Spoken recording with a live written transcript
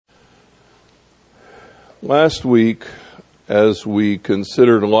Last week, as we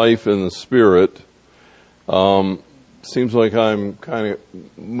considered life in the Spirit, seems like I'm kind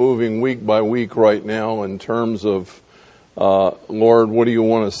of moving week by week right now in terms of, Lord, what do you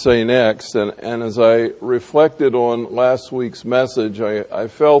want to say next? And as I reflected on last week's message, I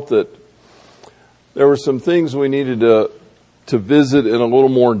felt that there were some things we needed to visit in a little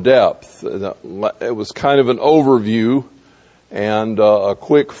more depth. It was kind of an overview and a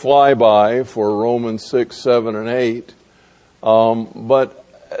quick flyby for Romans 6, 7, and 8. But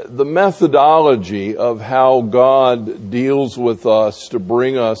the methodology of how God deals with us to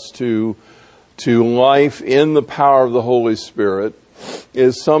bring us to life in the power of the Holy Spirit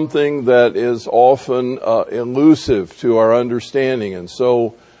is something that is often elusive to our understanding. And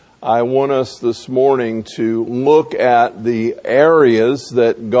so I want us this morning to look at the areas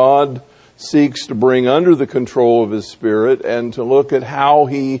that God seeks to bring under the control of His Spirit and to look at how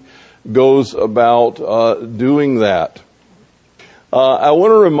He goes about doing that. I want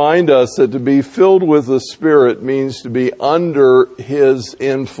to remind us that to be filled with the Spirit means to be under His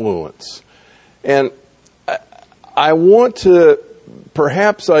influence. And I want to,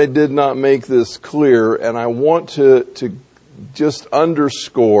 perhaps I did not make this clear, and I want to just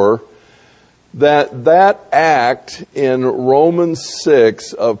underscore that act in Romans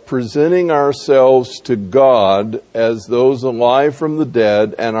 6 of presenting ourselves to God as those alive from the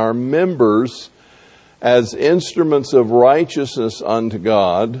dead and our members as instruments of righteousness unto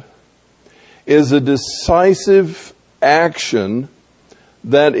God is a decisive action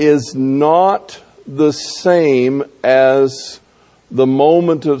that is not the same as the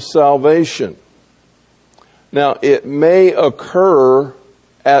moment of salvation. Now, it may occur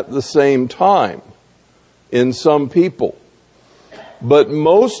at the same time in some people, but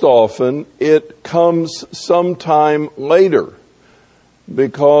most often it comes sometime later,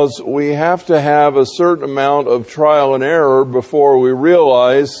 because we have to have a certain amount of trial and error before we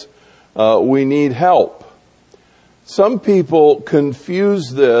realize we need help. Some people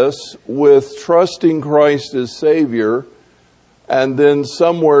confuse this with trusting Christ as Savior and then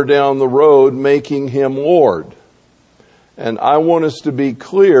somewhere down the road making Him Lord. And I want us to be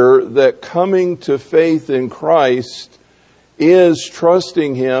clear that coming to faith in Christ is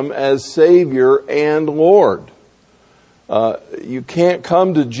trusting Him as Savior and Lord. You can't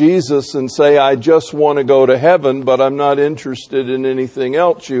come to Jesus and say, I just want to go to heaven, but I'm not interested in anything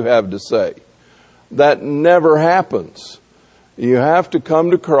else you have to say. That never happens. You have to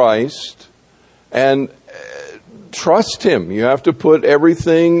come to Christ and trust Him. You have to put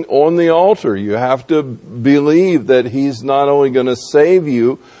everything on the altar. You have to believe that He's not only going to save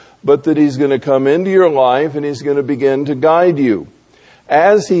you, but that He's going to come into your life and He's going to begin to guide you.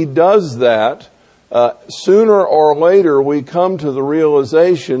 As He does that, sooner or later we come to the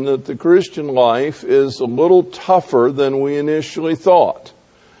realization that the Christian life is a little tougher than we initially thought.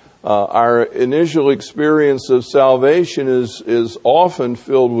 Our initial experience of salvation is often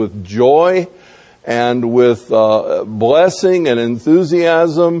filled with joy and with blessing and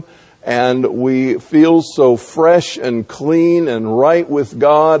enthusiasm, and we feel so fresh and clean and right with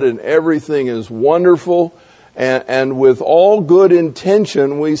God, and everything is wonderful. And with all good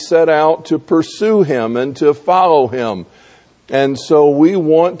intention, we set out to pursue Him and to follow Him. And so we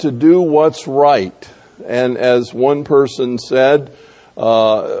want to do what's right. And as one person said,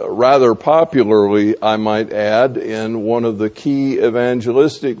 rather popularly, I might add, in one of the key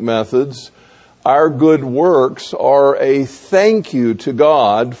evangelistic methods, our good works are a thank you to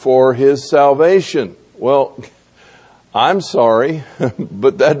God for His salvation. Well, I'm sorry,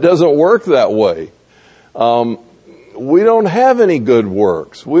 but that doesn't work that way. We don't have any good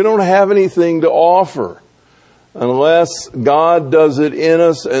works. We don't have anything to offer. Unless God does it in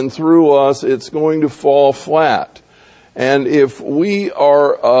us and through us, it's going to fall flat. And if we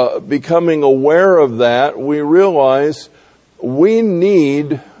are becoming aware of that, we realize we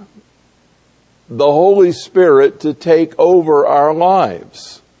need the Holy Spirit to take over our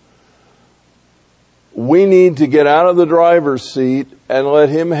lives. We need to get out of the driver's seat and let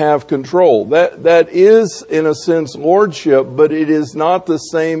Him have control. That is, in a sense, lordship, but it is not the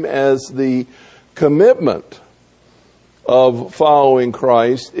same as the commitment of following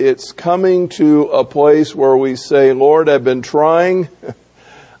Christ. It's coming to a place where we say, Lord, I've been trying.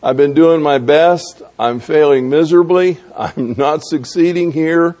 I've been doing my best. I'm failing miserably. I'm not succeeding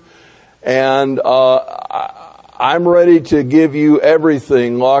here. And I'm ready to give you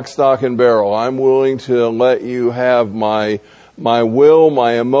everything, lock, stock, and barrel. I'm willing to let you have my will,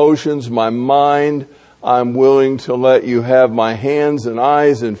 my emotions, my mind. I'm willing to let you have my hands and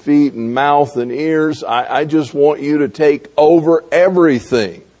eyes and feet and mouth and ears. I just want you to take over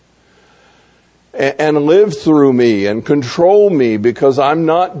everything. and live through me and control me because I'm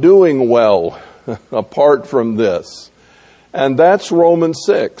not doing well apart from this. And that's Romans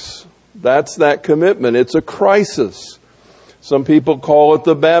 6. That's that commitment. It's a crisis. Some people call it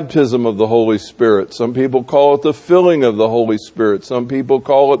the baptism of the Holy Spirit. Some people call it the filling of the Holy Spirit. Some people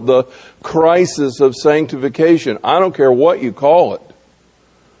call it the crisis of sanctification. I don't care what you call it.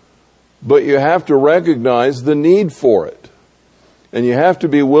 But you have to recognize the need for it. And you have to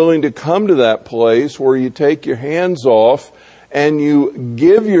be willing to come to that place where you take your hands off and you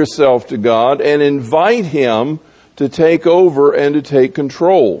give yourself to God and invite Him to take over and to take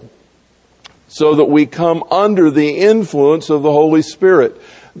control, so that we come under the influence of the Holy Spirit.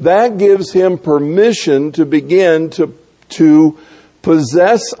 That gives Him permission to begin to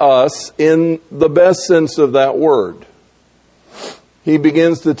possess us in the best sense of that word. He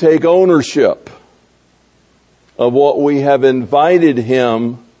begins to take ownership of what we have invited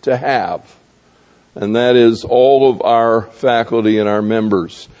Him to have. And that is all of our faculty and our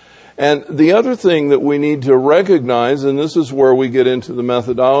members. And the other thing that we need to recognize, and this is where we get into the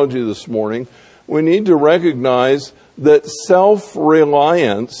methodology this morning, we need to recognize that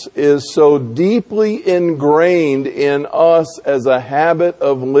self-reliance is so deeply ingrained in us as a habit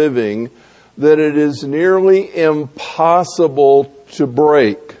of living that it is nearly impossible to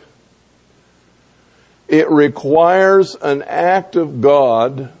break. It requires an act of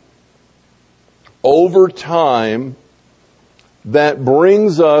God over time that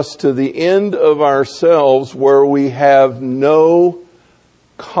brings us to the end of ourselves where we have no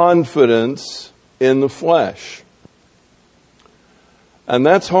confidence in the flesh. And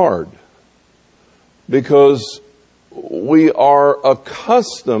that's hard because we are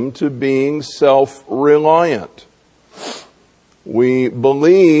accustomed to being self-reliant. We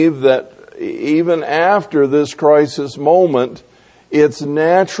believe that even after this crisis moment, it's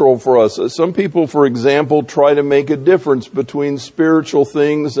natural for us. Some people, for example, try to make a difference between spiritual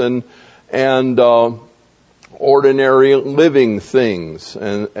things and ordinary living things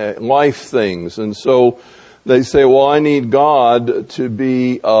and life things. And so they say, well, I need God to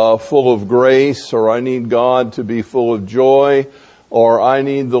be full of grace, or I need God to be full of joy, or I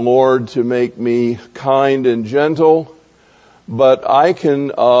need the Lord to make me kind and gentle. But I can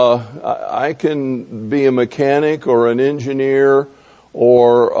be a mechanic or an engineer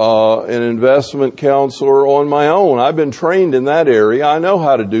or an investment counselor on my own. I've been trained in that area. I know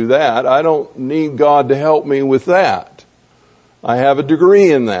how to do that. I don't need God to help me with that. I have a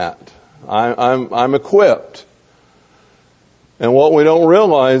degree in that. I'm equipped. And what we don't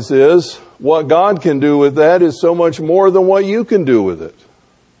realize is what God can do with that is so much more than what you can do with it.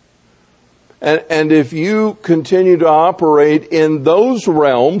 And if you continue to operate in those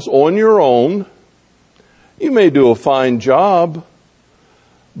realms on your own, you may do a fine job,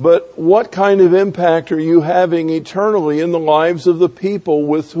 but what kind of impact are you having eternally in the lives of the people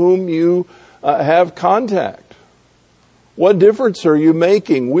with whom you have contact? What difference are you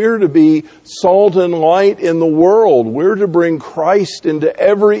making? We're to be salt and light in the world. We're to bring Christ into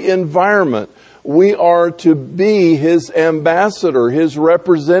every environment. We are to be His ambassador, His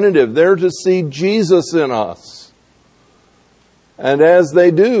representative. They're to see Jesus in us. And as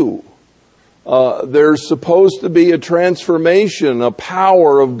they do, there's supposed to be a transformation, a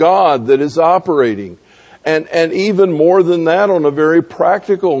power of God that is operating. And even more than that, on a very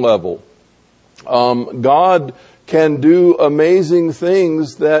practical level, God can do amazing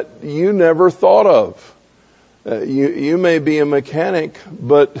things that you never thought of. You may be a mechanic,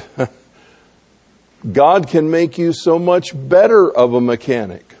 but God can make you so much better of a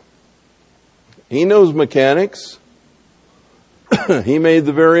mechanic. He knows mechanics. He made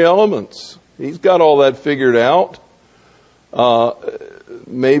the very elements. He's got all that figured out.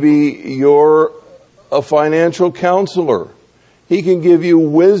 Maybe you're a financial counselor. He can give you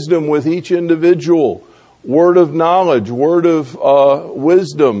wisdom with each individual. Word of knowledge, word of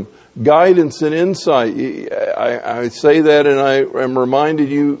wisdom, guidance and insight. I say that and I am reminded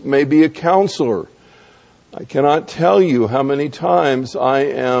you may be a counselor. I cannot tell you how many times I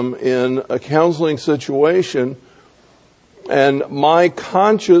am in a counseling situation and my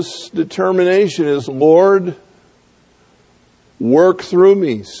conscious determination is, Lord, work through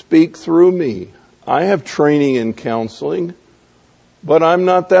me, speak through me. I have training in counseling, but I'm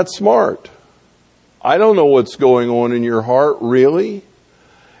not that smart. I don't know what's going on in your heart, really.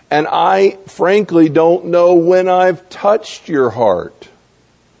 And I frankly don't know when I've touched your heart.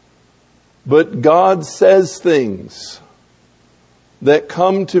 But God says things that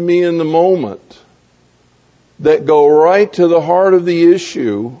come to me in the moment that go right to the heart of the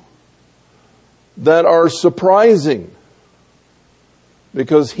issue that are surprising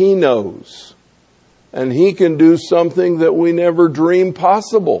because He knows And He can do something that we never dreamed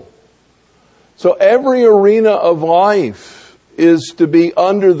possible. So every arena of life is to be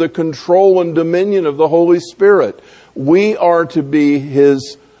under the control and dominion of the Holy Spirit. We are to be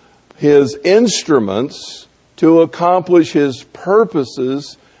His instruments to accomplish His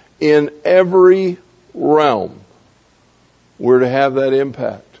purposes in every realm. We're to have that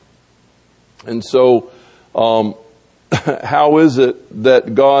impact. And so, how is it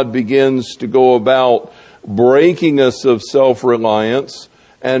that God begins to go about breaking us of self-reliance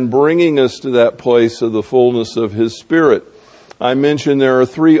and bringing us to that place of the fullness of His Spirit? I mentioned there are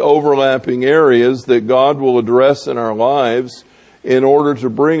 3 overlapping areas that God will address in our lives in order to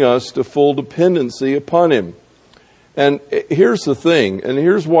bring us to full dependency upon Him. And here's the thing, and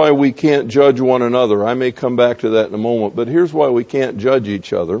here's why we can't judge one another. I may come back to that in a moment, but here's why we can't judge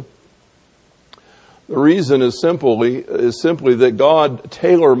each other. The reason is simply that God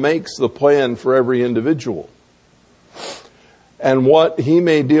tailor makes the plan for every individual. And what He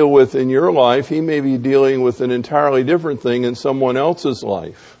may deal with in your life, He may be dealing with an entirely different thing in someone else's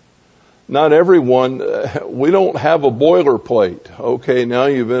life. Not everyone, we don't have a boilerplate. Okay, now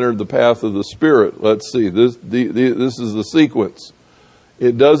you've entered the path of the Spirit. Let's see, this is the sequence.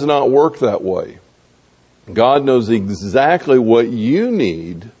 It does not work that way. God knows exactly what you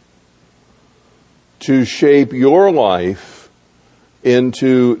need to shape your life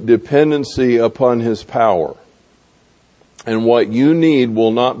into dependency upon His power. And what you need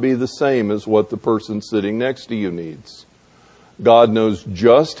will not be the same as what the person sitting next to you needs. God knows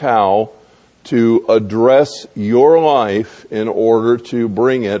just how to address your life in order to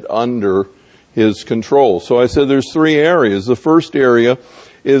bring it under His control. So I said there's 3 areas. The first area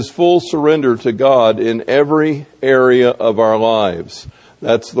is full surrender to God in every area of our lives.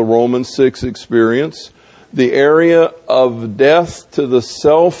 That's the Romans 6 experience. The area of death to the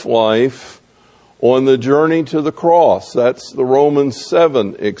self-life on the journey to the cross. That's the Romans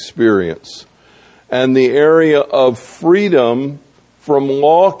 7 experience. And the area of freedom from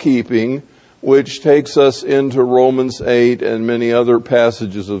law-keeping, which takes us into Romans 8 and many other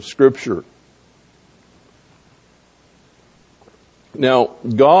passages of Scripture. Now,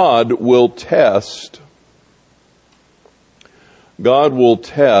 God will test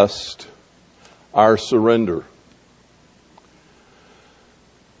our surrender.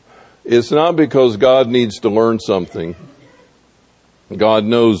 It's not because God needs to learn something. God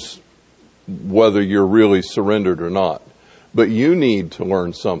knows whether you're really surrendered or not. But you need to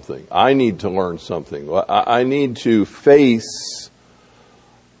learn something. I need to learn something. I need to face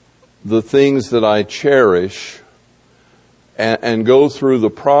the things that I cherish and go through the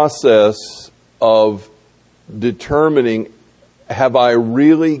process of determining, have I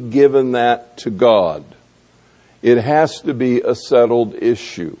really given that to God? It has to be a settled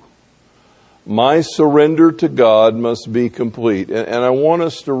issue. My surrender to God must be complete. And I want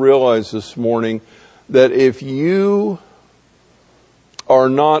us to realize this morning that if you are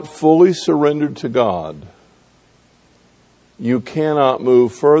not fully surrendered to God, you cannot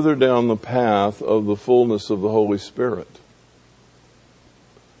move further down the path of the fullness of the Holy Spirit.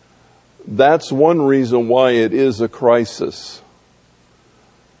 That's one reason why it is a crisis.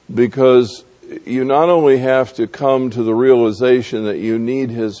 Because you not only have to come to the realization that you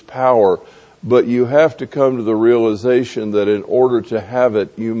need His power, but you have to come to the realization that in order to have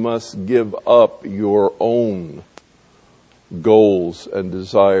it, you must give up your own goals and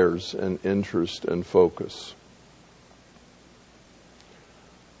desires and interest and focus.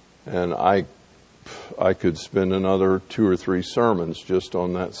 And I could spend another 2 or 3 sermons just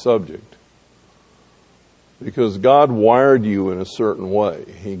on that subject. Because God wired you in a certain way.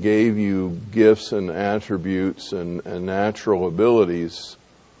 He gave you gifts and attributes and natural abilities.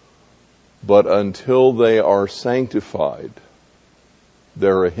 But until they are sanctified,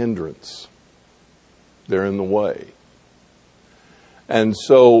 they're a hindrance. They're in the way. And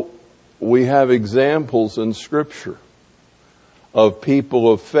so we have examples in Scripture of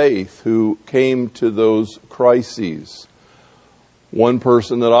people of faith who came to those crises. One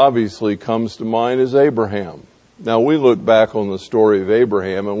person that obviously comes to mind is Abraham. Now we look back on the story of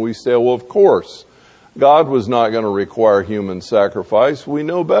Abraham and we say, well, of course, God was not going to require human sacrifice. We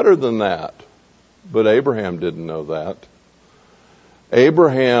know better than that. But Abraham didn't know that.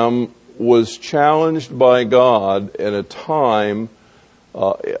 Abraham was challenged by God in a time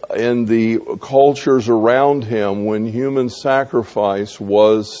in the cultures around him when human sacrifice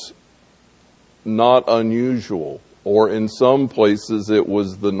was not unusual, or in some places it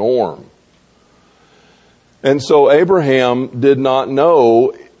was the norm. And so Abraham did not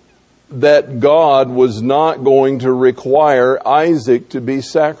know that God was not going to require Isaac to be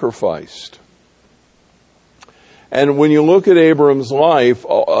sacrificed. And when you look at Abram's life,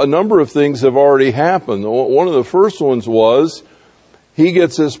 a number of things have already happened. One of the first ones was he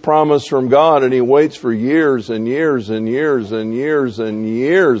gets this promise from God, and he waits for years and years and years and years and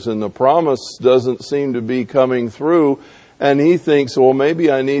years, and the promise doesn't seem to be coming through. And he thinks, well, maybe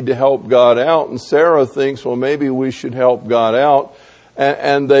I need to help God out. And Sarah thinks, well, maybe we should help God out.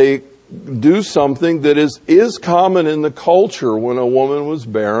 And they do something that is common in the culture. When a woman was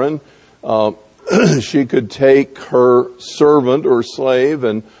barren, she could take her servant or slave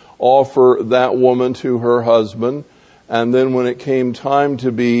and offer that woman to her husband. And then when it came time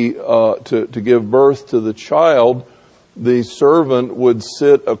to give birth to the child, the servant would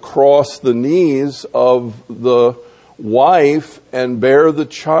sit across the knees of the wife and bear the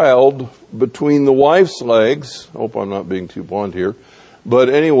child between the wife's legs. I hope I'm not being too blunt here. But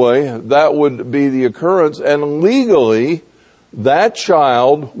anyway, that would be the occurrence. And legally, that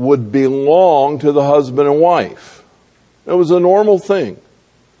child would belong to the husband and wife. It was a normal thing.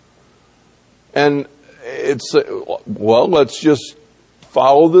 And it's, well, let's just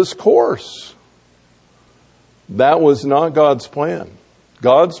follow this course. That was not God's plan.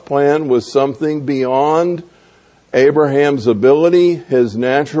 God's plan was something beyond Abraham's ability, his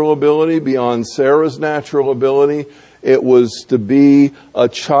natural ability, beyond Sarah's natural ability. It was to be a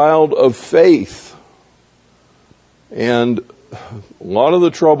child of faith. And a lot of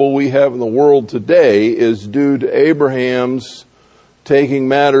the trouble we have in the world today is due to Abraham's taking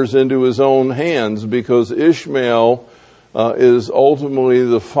matters into his own hands, because Ishmael is ultimately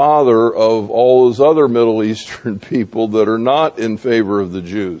the father of all those other Middle Eastern people that are not in favor of the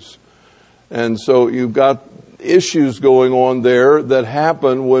Jews. And so you've got issues going on there that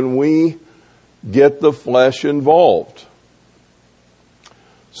happen when we get the flesh involved.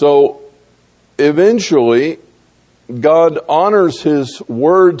 So eventually, God honors his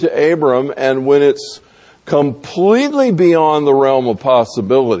word to Abram, and when it's completely beyond the realm of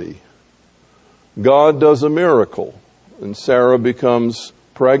possibility, God does a miracle. And Sarah becomes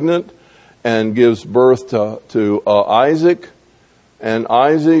pregnant and gives birth to Isaac. And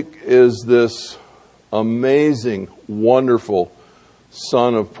Isaac is this amazing, wonderful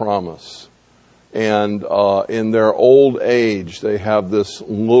son of promise. And in their old age, they have this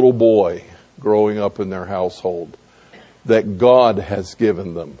little boy growing up in their household that God has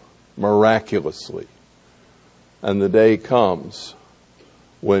given them miraculously. And the day comes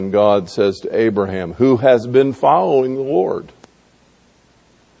when God says to Abraham, who has been following the Lord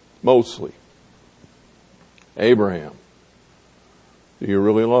mostly, Abraham, do you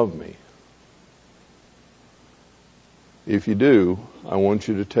really love me? If you do, I want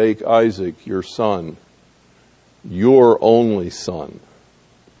you to take Isaac, your son, your only son,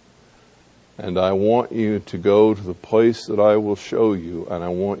 and I want you to go to the place that I will show you, and I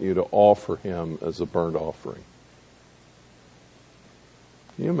want you to offer him as a burnt offering.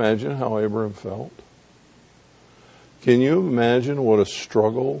 Can you imagine how Abraham felt? Can you imagine what a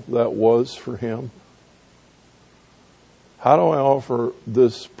struggle that was for him? How do I offer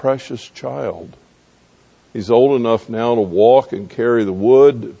this precious child? He's old enough now to walk and carry the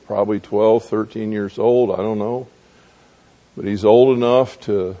wood, probably 12, 13 years old, I don't know. But he's old enough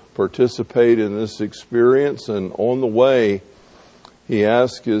to participate in this experience, and on the way, he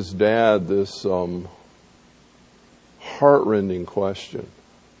asked his dad this heart-rending question.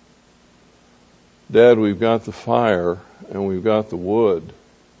 Dad, we've got the fire and we've got the wood,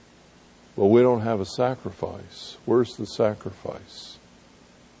 but we don't have a sacrifice. Where's the sacrifice?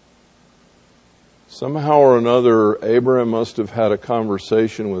 Somehow or another, Abraham must have had a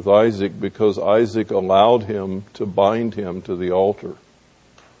conversation with Isaac, because Isaac allowed him to bind him to the altar.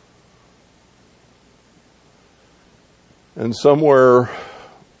 And somewhere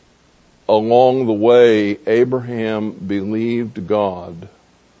along the way, Abraham believed God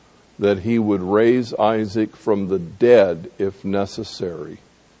that he would raise Isaac from the dead if necessary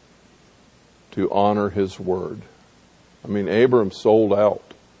to honor his word. I mean, Abram sold out.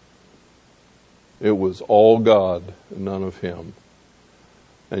 It was all God, none of him.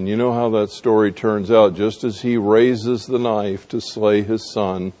 And you know how that story turns out. Just as he raises the knife to slay his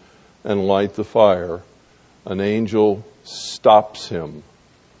son and light the fire, an angel stops him.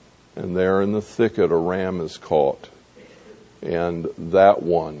 And there in the thicket, a ram is caught. And that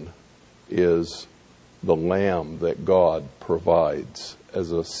one is the lamb that God provides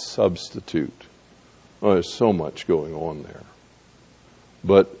as a substitute. Oh, there's so much going on there.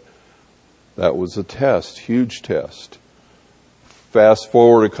 But that was a test, huge test. Fast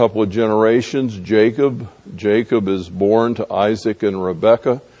forward a couple of generations, Jacob is born to Isaac and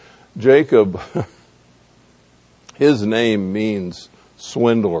Rebekah. Jacob, his name means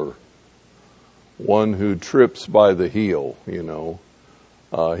swindler. one who trips by the heel,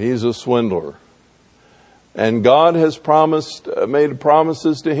 He's a swindler. And God has made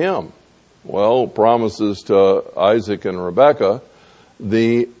promises to him. Well, promises to Isaac and Rebekah.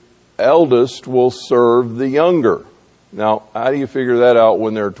 The eldest will serve the younger. Now, how do you figure that out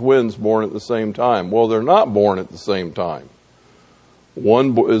when they're twins born at the same time? Well, they're not born at the same time.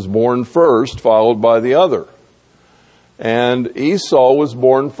 One is born first, followed by the other. And Esau was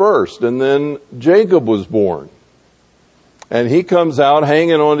born first, and then Jacob was born. And he comes out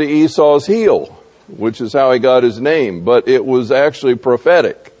hanging onto Esau's heel, which is how he got his name. But it was actually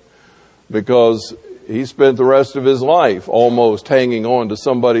prophetic, because he spent the rest of his life almost hanging on to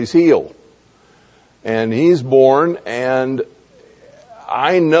somebody's heel. And he's born, and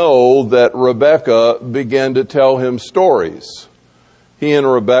I know that Rebekah began to tell him stories. He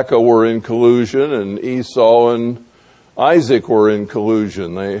and Rebekah were in collusion, and Esau and Isaac were in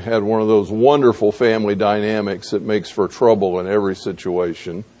collusion. They had one of those wonderful family dynamics that makes for trouble in every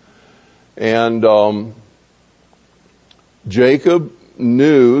situation. And Jacob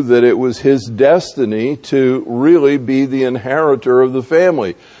knew that it was his destiny to really be the inheritor of the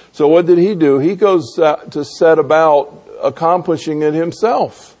family. So what did he do? He goes to set about accomplishing it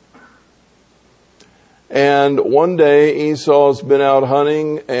himself. And one day Esau's been out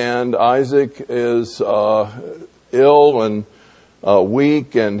hunting, and Isaac is ill and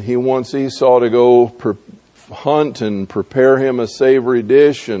weak, and he wants Esau to go hunt and prepare him a savory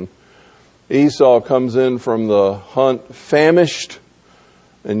dish. And Esau comes in from the hunt famished.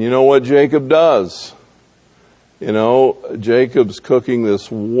 And you know what Jacob does? Jacob's cooking this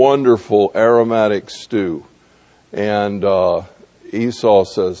wonderful aromatic stew. And Esau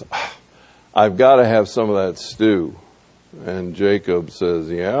says, I've got to have some of that stew. And Jacob says,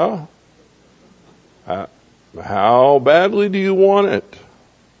 yeah? How badly do you want it?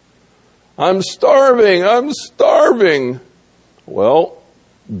 I'm starving. Well,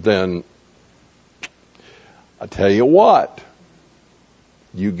 then, I tell you what.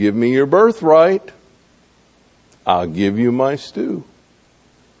 You give me your birthright, I'll give you my stew.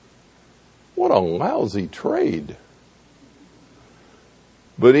 What a lousy trade.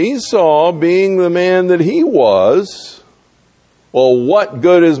 But Esau, being the man that he was, well, what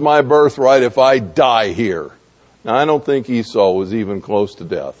good is my birthright if I die here? Now, I don't think Esau was even close to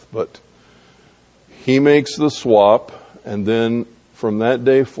death, but he makes the swap, and then from that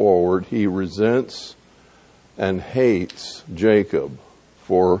day forward, he resents and hates Jacob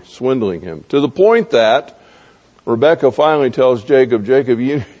for swindling him. To the point that Rebekah finally tells Jacob,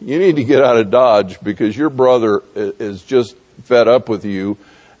 you need to get out of Dodge, because your brother is just fed up with you,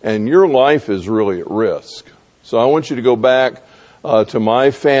 and your life is really at risk. So I want you to go back to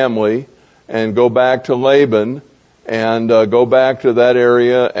my family, and go back to Laban, and go back to that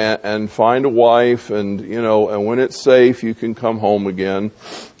area and find a wife, and when it's safe, you can come home again.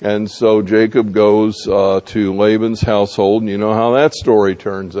 And so Jacob goes to Laban's household, and you know how that story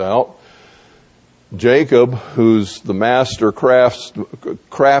turns out. Jacob, who's the master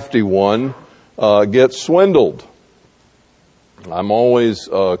crafty one, gets swindled. I'm always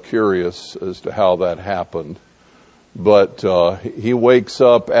curious as to how that happened. But he wakes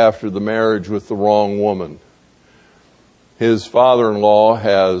up after the marriage with the wrong woman. His father-in-law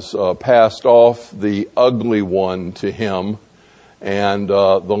has passed off the ugly one to him, and the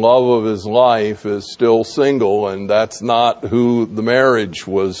love of his life is still single, and that's not who the marriage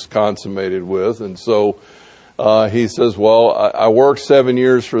was consummated with. And so he says, well, I worked 7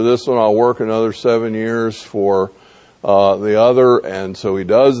 years for this one, I'll work another 7 years for the other. And so he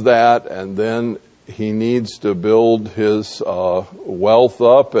does that, and then he needs to build his wealth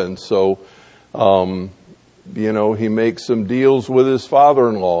up, and so he makes some deals with his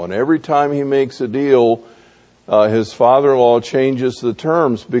father-in-law, and every time he makes a deal, his father-in-law changes the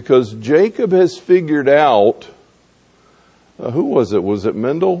terms, because Jacob has figured out, who was it? Was it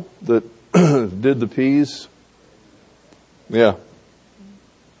Mendel that did the peas? Yeah.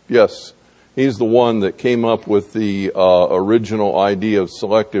 Yes. He's the one that came up with the original idea of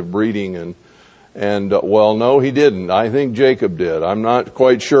selective breeding, and well, no, he didn't. I think Jacob did. I'm not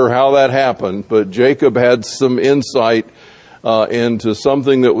quite sure how that happened, but Jacob had some insight into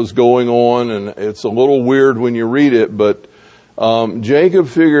something that was going on, and it's a little weird when you read it, but Jacob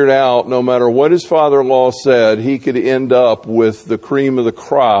figured out no matter what his father-in-law said, he could end up with the cream of the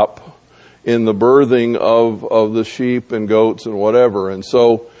crop in the birthing of the sheep and goats and whatever. And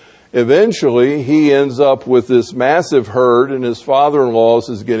so eventually he ends up with this massive herd, and his father-in-law's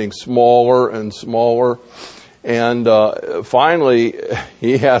is getting smaller and smaller. And finally,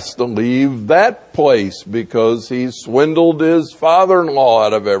 he has to leave that place because he swindled his father-in-law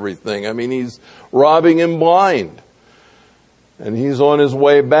out of everything. I mean, he's robbing him blind. And he's on his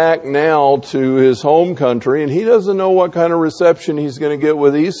way back now to his home country, and he doesn't know what kind of reception he's going to get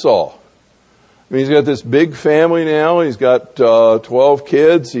with Esau. I mean, he's got this big family now. He's got 12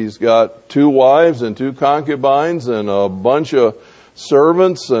 kids. He's got 2 wives and 2 concubines and a bunch of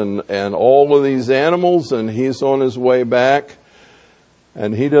servants and all of these animals, and he's on his way back.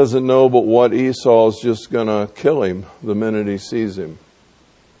 And he doesn't know but what Esau is just going to kill him the minute he sees him.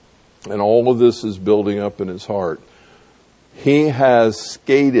 And all of this is building up in his heart. He has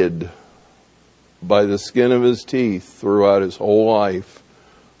skated by the skin of his teeth throughout his whole life,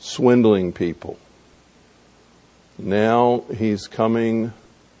 swindling people. Now he's coming,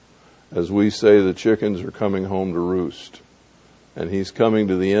 as we say, the chickens are coming home to roost. And he's coming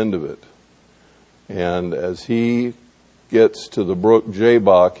to the end of it. And as he gets to the brook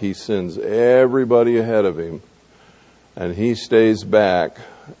Jabbok, he sends everybody ahead of him. And he stays back.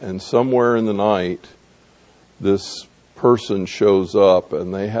 And somewhere in the night, this person shows up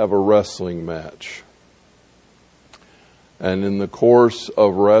and they have a wrestling match. And in the course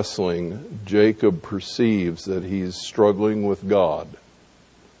of wrestling, Jacob perceives that he's struggling with God.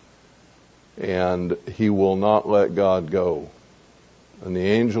 And he will not let God go. And the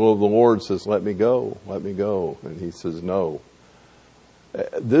angel of the Lord says, let me go, let me go. And he says, no.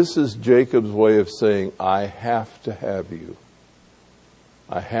 This is Jacob's way of saying, I have to have you.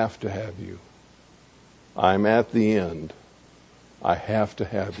 I have to have you. I'm at the end. I have to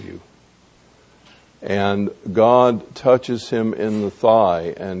have you. And God touches him in the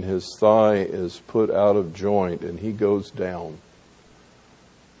thigh, and his thigh is put out of joint, and he goes down.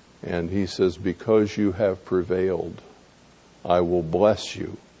 And he says, because you have prevailed, I will bless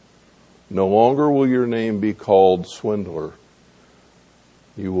you. No longer will your name be called swindler.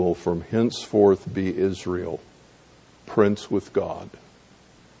 You will from henceforth be Israel, prince with God.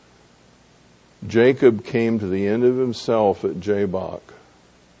 Jacob came to the end of himself at Jabbok,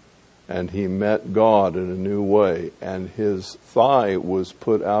 and he met God in a new way, and his thigh was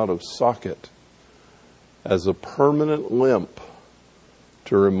put out of socket as a permanent limp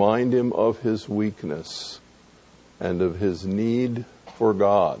to remind him of his weakness and of his need for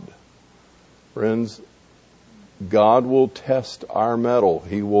God. Friends, God will test our mettle.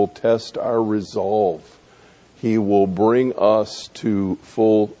 He will test our resolve. He will bring us to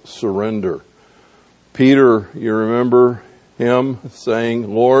full surrender. Peter, you remember him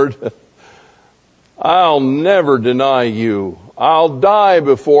saying, Lord, I'll never deny you. I'll die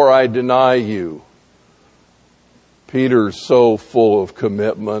before I deny you. Peter's so full of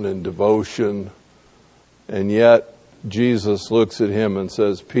commitment and devotion, and yet Jesus looks at him and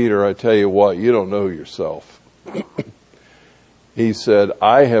says, Peter, I tell you what, you don't know yourself. He said,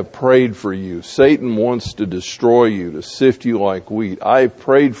 I have prayed for you. Satan wants to destroy you, to sift you like wheat. I've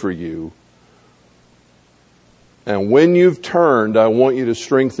prayed for you. And when you've turned, I want you to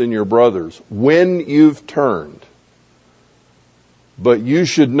strengthen your brothers. When you've turned. But you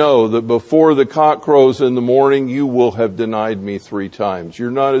should know that before the cock crows in the morning, you will have denied me 3 times.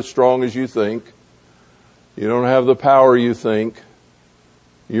 You're not as strong as you think. You don't have the power you think.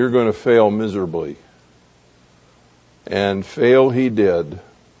 You're going to fail miserably. And fail he did.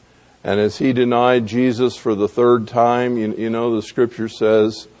 And as he denied Jesus for the 3rd time, you know the scripture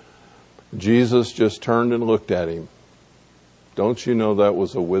says, Jesus just turned and looked at him. Don't you know that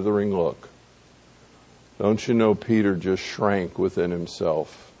was a withering look? Don't you know Peter just shrank within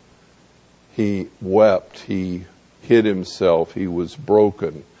himself? He wept. He hid himself. He was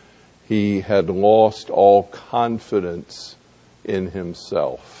broken. He had lost all confidence in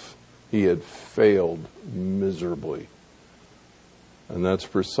himself. He had failed miserably. And that's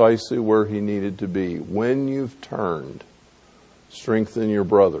precisely where he needed to be. When you've turned, strengthen your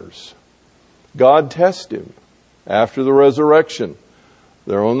brothers. God tested him after the resurrection.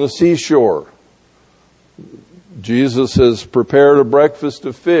 They're on the seashore. Jesus has prepared a breakfast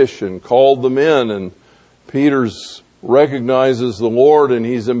of fish and called them in, and Peter's recognizes the Lord and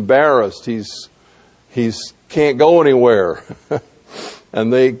he's embarrassed. He's can't go anywhere.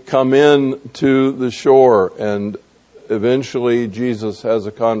 And they come in to the shore, and eventually Jesus has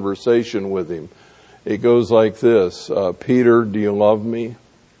a conversation with him. It goes like this, Peter, do you love me?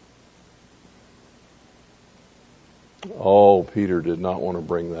 Oh, Peter did not want to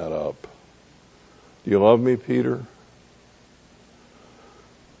bring that up. Do you love me, Peter?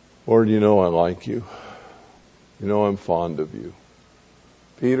 Lord, you know I like you. You know I'm fond of you.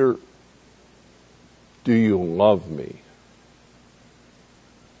 Peter, do you love me?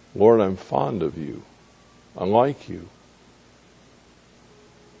 Lord, I'm fond of you. I like you.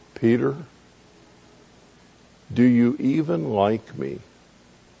 Peter, do you even like me?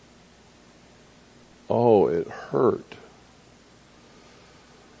 Oh, it hurt.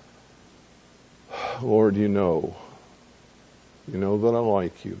 Lord, you know that I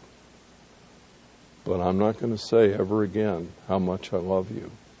like you. But I'm not going to say ever again how much I love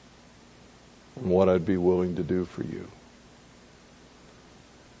you and what I'd be willing to do for you.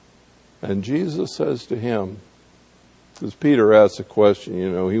 And Jesus says to him, because Peter asks a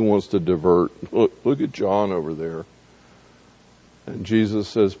question, he wants to divert. Look at John over there. And Jesus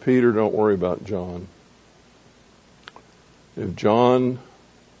says, Peter, don't worry about John. If John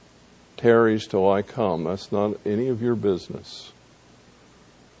tarries till I come, that's not any of your business.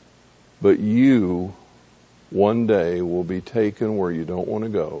 But you, one day, will be taken where you don't want to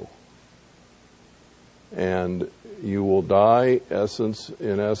go. And you will die,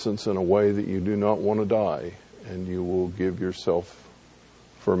 in essence, in a way that you do not want to die. And you will give yourself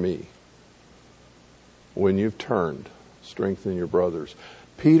for me. When you've turned, strengthen your brothers.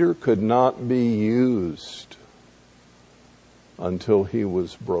 Peter could not be used until he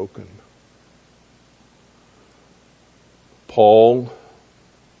was broken. Paul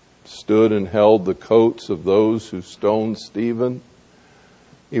stood and held the coats of those who stoned Stephen.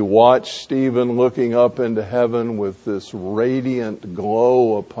 He watched Stephen looking up into heaven with this radiant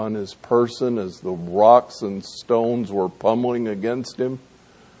glow upon his person as the rocks and stones were pummeling against him.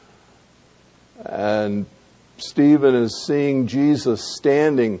 And Stephen is seeing Jesus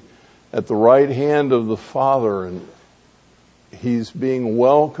standing at the right hand of the Father, and he's being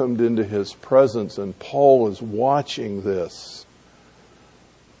welcomed into his presence, and Paul is watching this.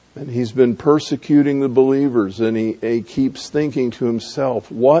 And he's been persecuting the believers, and he keeps thinking to himself,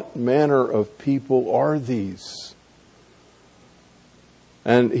 what manner of people are these?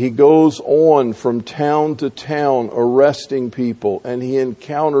 And he goes on from town to town arresting people, and he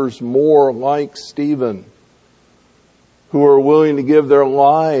encounters more like Stephen who are willing to give their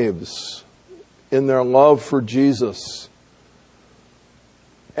lives in their love for Jesus.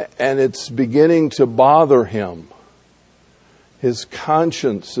 And it's beginning to bother him. His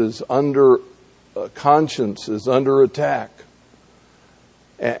conscience is under attack.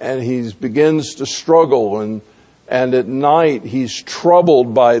 And he begins to struggle, and at night he's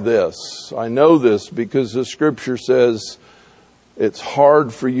troubled by this. I know this because the scripture says it's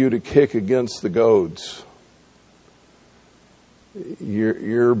hard for you to kick against the goads.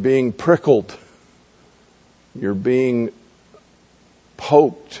 You're being prickled. You're being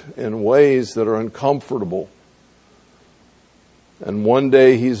poked in ways that are uncomfortable. And one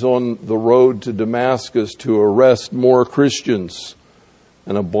day he's on the road to Damascus to arrest more Christians.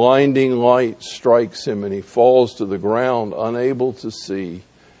 And a blinding light strikes him, and he falls to the ground, unable to see.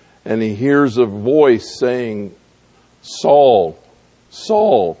 And he hears a voice saying, Saul,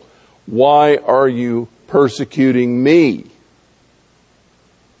 Saul, why are you persecuting me?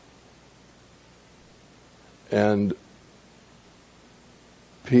 And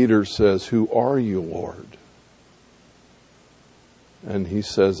Peter says, who are you, Lord? And he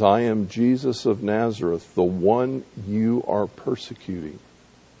says, I am Jesus of Nazareth, the one you are persecuting.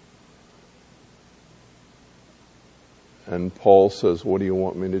 And Paul says, what do you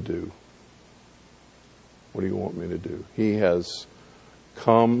want me to do? What do you want me to do? He has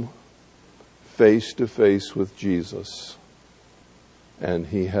come face to face with Jesus, and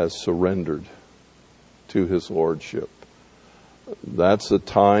he has surrendered to his lordship. That's a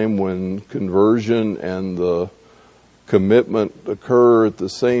time when conversion and the commitment occur at the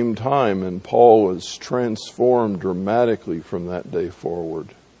same time, and Paul is transformed dramatically from that day forward.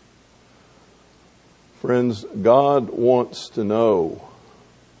 Friends, God wants to know,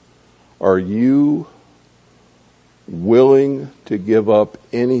 are you willing to give up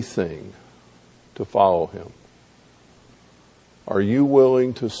anything to follow him? Are you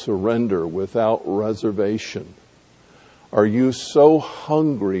willing to surrender without reservation? Are you so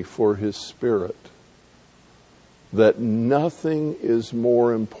hungry for his Spirit that nothing is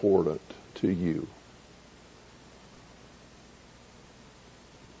more important to you?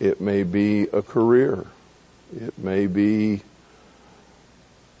 It may be a career. It may be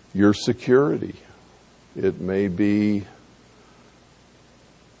your security. It may be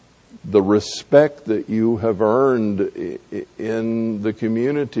the respect that you have earned in the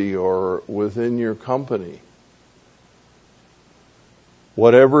community or within your company.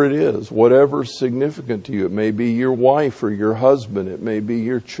 Whatever it is, whatever's significant to you, it may be your wife or your husband, it may be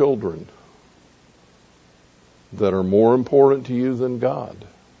your children that are more important to you than God.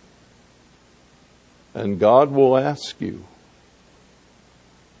 And God will ask you,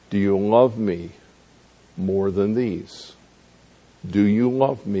 do you love me more than these? Do you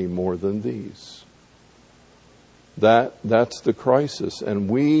love me more than these? That's the crisis. And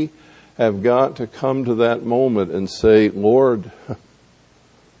we have got to come to that moment and say, Lord,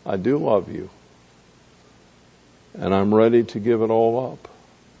 I do love you. And I'm ready to give it all up.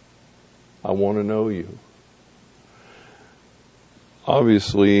 I want to know you.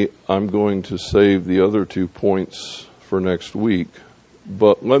 Obviously, I'm going to save the other 2 points for next week.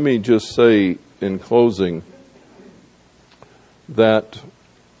 But let me just say in closing that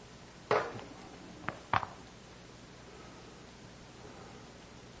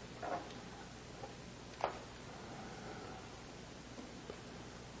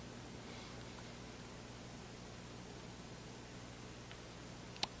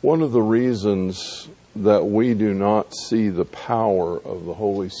one of the reasons that we do not see the power of the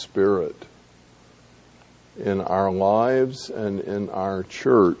Holy Spirit in our lives and in our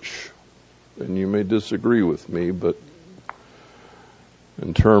church, and you may disagree with me, but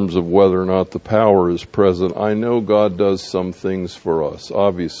in terms of whether or not the power is present, I know God does some things for us.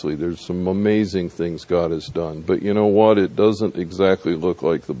 Obviously, there's some amazing things God has done. But you know what? It doesn't exactly look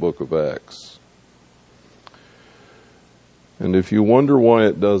like the book of Acts. And if you wonder why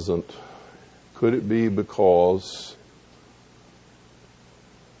it doesn't, could it be because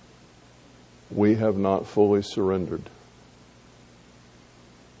we have not fully surrendered?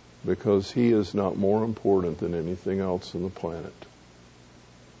 Because He is not more important than anything else on the planet.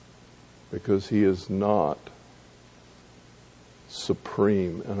 Because He is not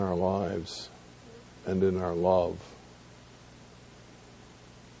supreme in our lives and in our love.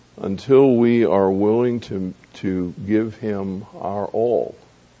 Until we are willing to give Him our all,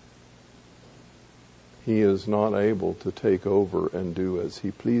 He is not able to take over and do as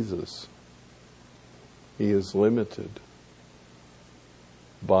He pleases. He is limited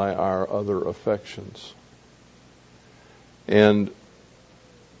by our other affections. And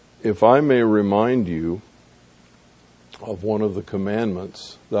if I may remind you of one of the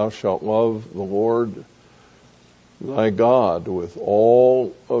commandments, thou shalt love the Lord thy God with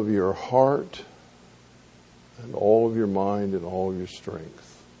all of your heart and all of your mind and all of your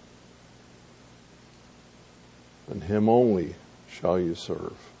strength. And Him only shall you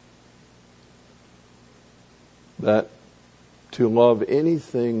serve. That to love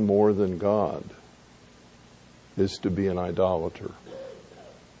anything more than God is to be an idolater.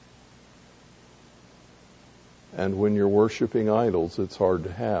 And when you're worshiping idols, it's hard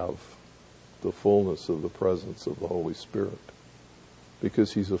to have the fullness of the presence of the Holy Spirit,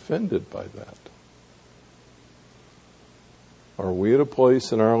 because He's offended by that. Are we at a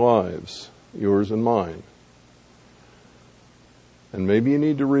place in our lives, yours and mine, and maybe you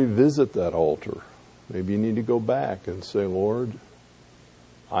need to revisit that altar. Maybe you need to go back and say, Lord,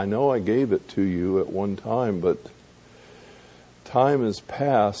 I know I gave it to you at one time, but time has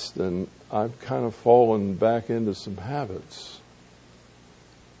passed and I've kind of fallen back into some habits.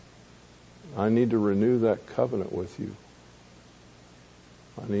 I need to renew that covenant with you.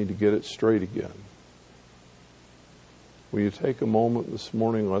 I need to get it straight again. Will you take a moment this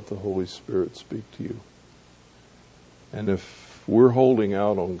morning and let the Holy Spirit speak to you? And if we're holding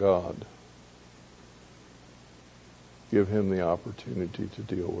out on God, give Him the opportunity to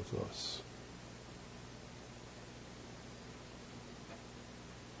deal with us.